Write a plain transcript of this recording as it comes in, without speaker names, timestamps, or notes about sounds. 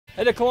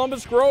And at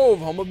Columbus Grove,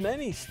 home of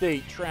many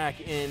state track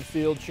and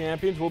field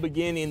champions, will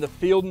begin in the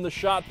field and the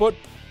shot put.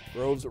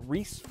 Grove's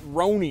Reese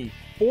Roney,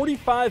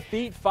 45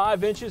 feet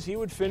 5 inches. He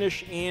would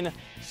finish in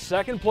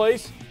second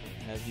place,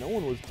 as no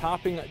one was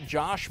topping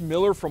Josh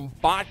Miller from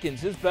Botkins.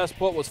 His best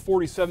put was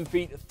 47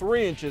 feet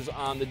 3 inches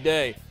on the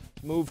day.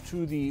 Move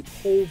to the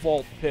pole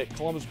vault pit.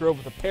 Columbus Grove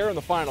with a pair in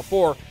the final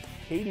four.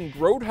 Hayden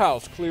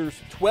Grodhouse clears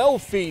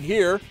 12 feet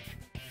here.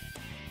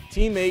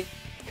 Teammate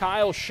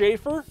Kyle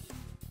Schaefer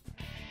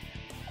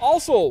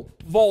also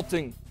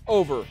vaulting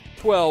over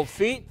 12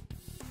 feet.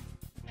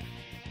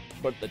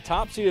 But the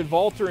top-seeded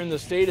vaulter in the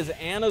state is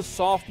Anna's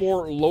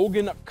sophomore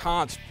Logan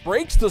Kontz.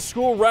 Breaks the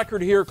school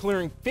record here,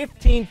 clearing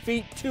 15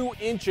 feet 2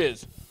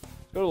 inches.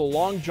 Let's go to the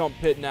long jump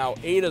pit now.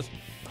 Ada's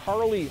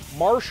Carly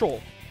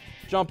Marshall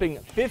jumping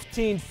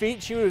 15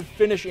 feet. She would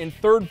finish in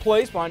third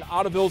place behind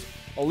Ottoville's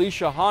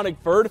Alicia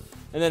Honigford.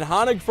 And then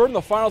Honigford in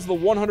the finals of the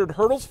 100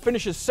 hurdles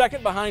finishes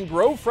second behind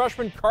Grove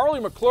freshman Carly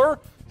McClure,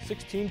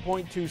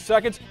 16.2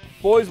 seconds.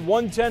 Boys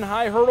 110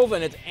 high hurdles,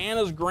 and it's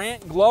Anna's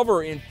Grant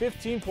Glover in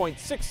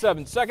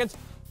 15.67 seconds.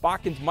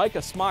 Botkins'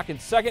 Micah Smock in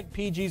second.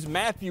 PG's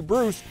Matthew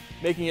Bruce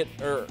making it,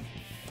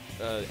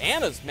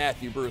 Anna's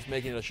Matthew Bruce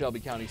making it a Shelby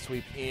County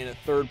sweep in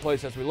third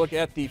place. As we look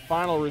at the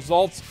final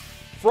results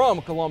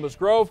from Columbus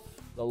Grove,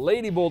 the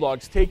Lady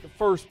Bulldogs take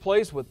first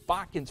place with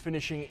Botkins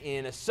finishing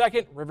in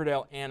second.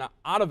 Riverdale, Anna,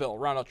 Ottoville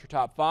round out your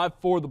top five.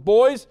 For the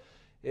boys,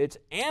 it's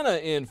Anna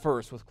in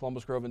first with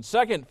Columbus Grove in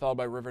second, followed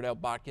by Riverdale,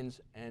 Botkins,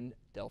 and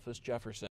Delphus Jefferson.